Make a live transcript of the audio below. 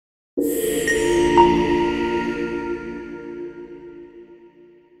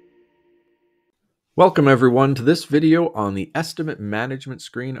Welcome everyone to this video on the estimate management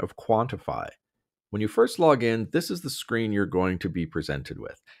screen of Quantify. When you first log in, this is the screen you're going to be presented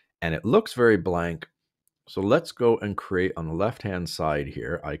with, and it looks very blank. So let's go and create on the left-hand side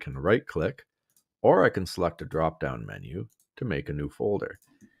here. I can right-click, or I can select a drop-down menu to make a new folder.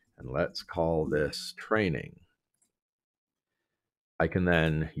 And let's call this training. I can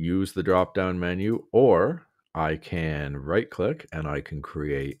then use the drop-down menu, or I can right-click and I can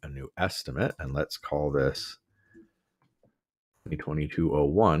create a new estimate, and let's call this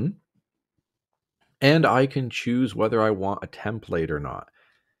 2022-01, and I can choose whether I want a template or not.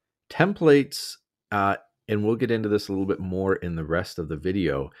 Templates, and we'll get into this a little bit more in the rest of the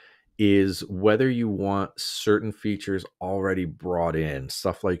video, is whether you want certain features already brought in,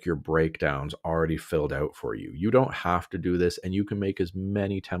 stuff like your breakdowns already filled out for you. You don't have to do this, and you can make as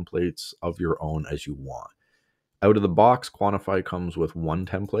many templates of your own as you want. Out of the box, Quantify comes with one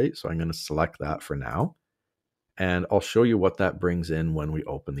template, so I'm going to select that for now. And I'll show you what that brings in when we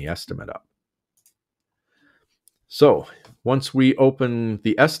open the estimate up. So once we open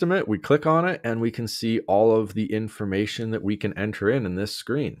the estimate, we click on it and we can see all of the information that we can enter in this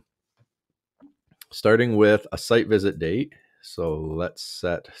screen. Starting with a site visit date. So let's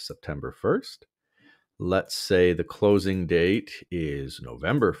set September 1st. Let's say the closing date is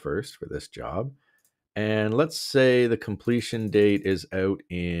November 1st for this job. And let's say the completion date is out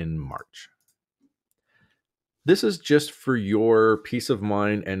in March. This is just for your peace of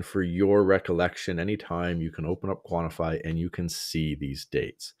mind and for your recollection. Anytime you can open up Quantify and you can see these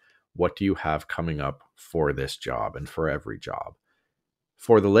dates. What do you have coming up for this job and for every job?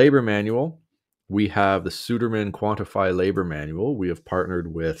 For the labor manual, we have the Suderman Quantify labor manual. We have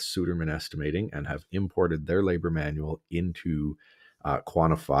partnered with Suderman Estimating and have imported their labor manual into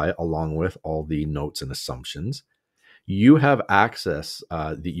Quantify along with all the notes and assumptions. You have access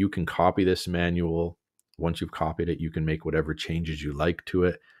that you can copy this manual. Once you've copied it, you can make whatever changes you like to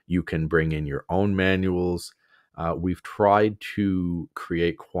it. You can bring in your own manuals. We've tried to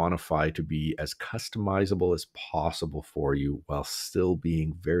create Quantify to be as customizable as possible for you while still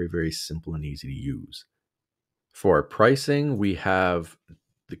being very, very simple and easy to use. For pricing, we have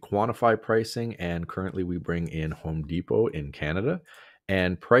the Quantify pricing, and currently we bring in Home Depot in Canada.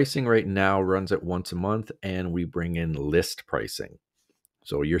 And pricing right now runs at once a month, and we bring in list pricing.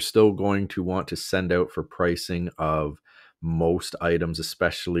 So you're still going to want to send out for pricing of most items,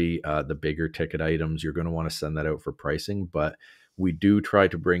 especially the bigger ticket items. You're going to want to send that out for pricing, but we do try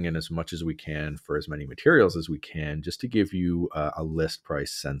to bring in as much as we can for as many materials as we can, just to give you a list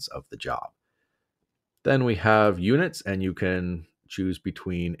price sense of the job. Then we have units, and you can choose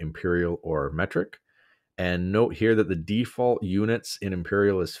between imperial or metric. And note here that the default units in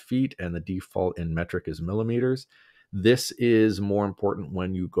imperial is feet and the default in metric is millimeters. This is more important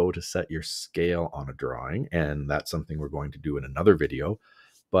when you go to set your scale on a drawing, and that's something we're going to do in another video,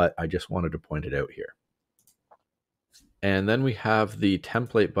 but I just wanted to point it out here. And then we have the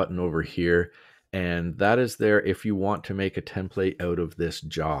template button over here, and that is there if you want to make a template out of this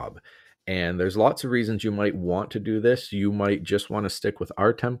job. And there's lots of reasons you might want to do this. You might just want to stick with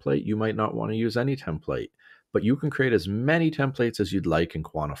our template. You might not want to use any template, but you can create as many templates as you'd like in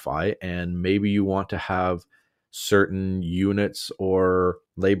Quantify. And maybe you want to have certain units or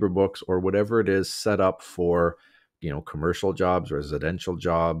labor books or whatever it is set up for, commercial jobs, residential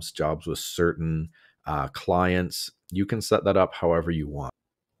jobs, jobs with certain clients. You can set that up however you want.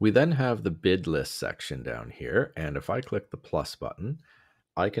 We then have the bid list section down here. And if I click the plus button,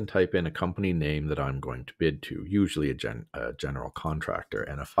 I can type in a company name that I'm going to bid to, usually a general contractor.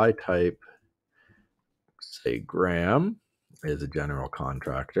 And if I type, say, Graham is a general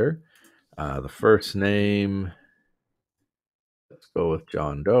contractor, the first name, let's go with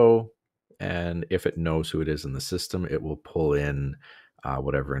John Doe. And if it knows who it is in the system, it will pull in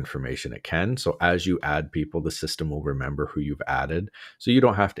whatever information it can. So as you add people, the system will remember who you've added. So you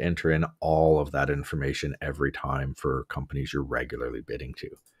don't have to enter in all of that information every time for companies you're regularly bidding to.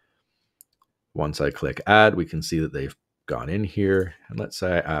 Once I click add, we can see that they've gone in here. And let's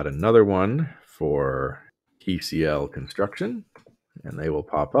say I add another one for TCL Construction, and they will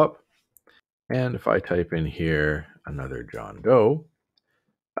pop up. And if I type in here another John Doe,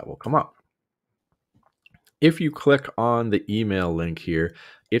 that will come up. If you click on the email link here,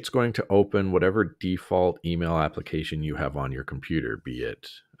 it's going to open whatever default email application you have on your computer, be it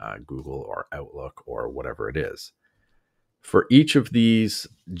Google or Outlook or whatever it is. For each of these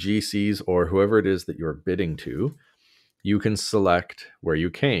GCs or whoever it is that you're bidding to, you can select where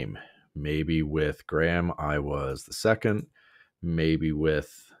you came. Maybe with Graham, I was the second. Maybe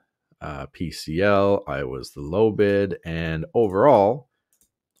with PCL, I was the low bid. And overall,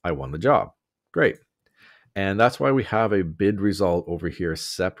 I won the job. Great. And that's why we have a bid result over here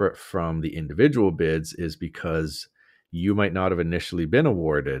separate from the individual bids, is because you might not have initially been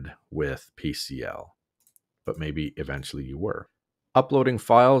awarded with PCL, but maybe eventually you were. Uploading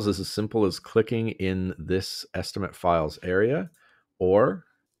files is as simple as clicking in this estimate files area, or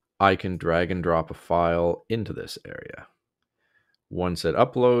I can drag and drop a file into this area. Once it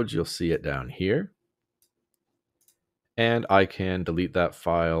uploads, you'll see it down here. And I can delete that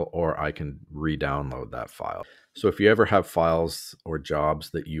file, or I can re-download that file. So if you ever have files or jobs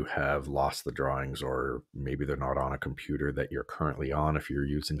that you have lost the drawings, or maybe they're not on a computer that you're currently on, if you're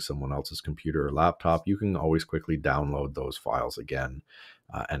using someone else's computer or laptop, you can always quickly download those files again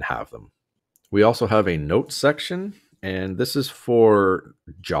and have them. We also have a notes section, and this is for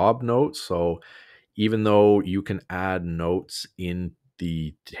job notes. So even though you can add notes in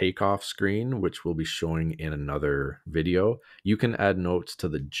the takeoff screen, which we'll be showing in another video, you can add notes to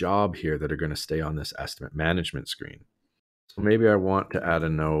the job here that are going to stay on this estimate management screen. So maybe I want to add a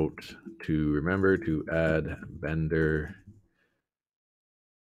note to remember to add vendor.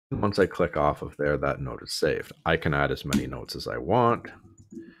 Once I click off of there, that note is saved. I can add as many notes as I want.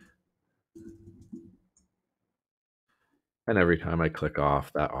 And every time I click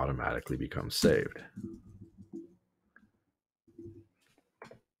off, that automatically becomes saved.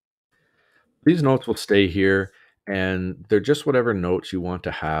 These notes will stay here, and they're just whatever notes you want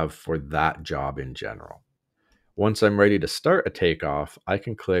to have for that job in general. Once I'm ready to start a takeoff, I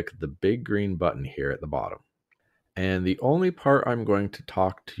can click the big green button here at the bottom. And the only part I'm going to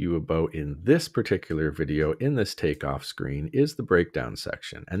talk to you about in this particular video in this takeoff screen is the breakdown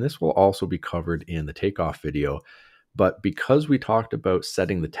section. And this will also be covered in the takeoff video. But because we talked about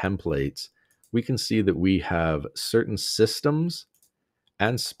setting the templates, we can see that we have certain systems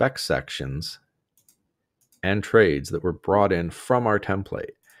and spec sections and trades that were brought in from our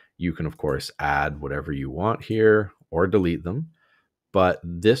template. You can, of course, add whatever you want here or delete them, but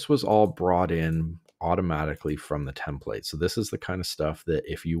this was all brought in automatically from the template. So this is the kind of stuff that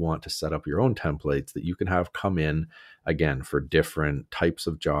if you want to set up your own templates, that you can have come in, again, for different types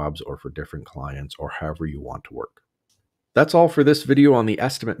of jobs or for different clients or however you want to work. That's all for this video on the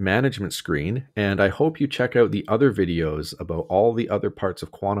estimate management screen, and I hope you check out the other videos about all the other parts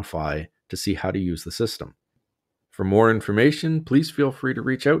of Quantify to see how to use the system. For more information, please feel free to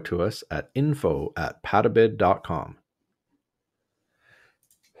reach out to us at info@patabid.com.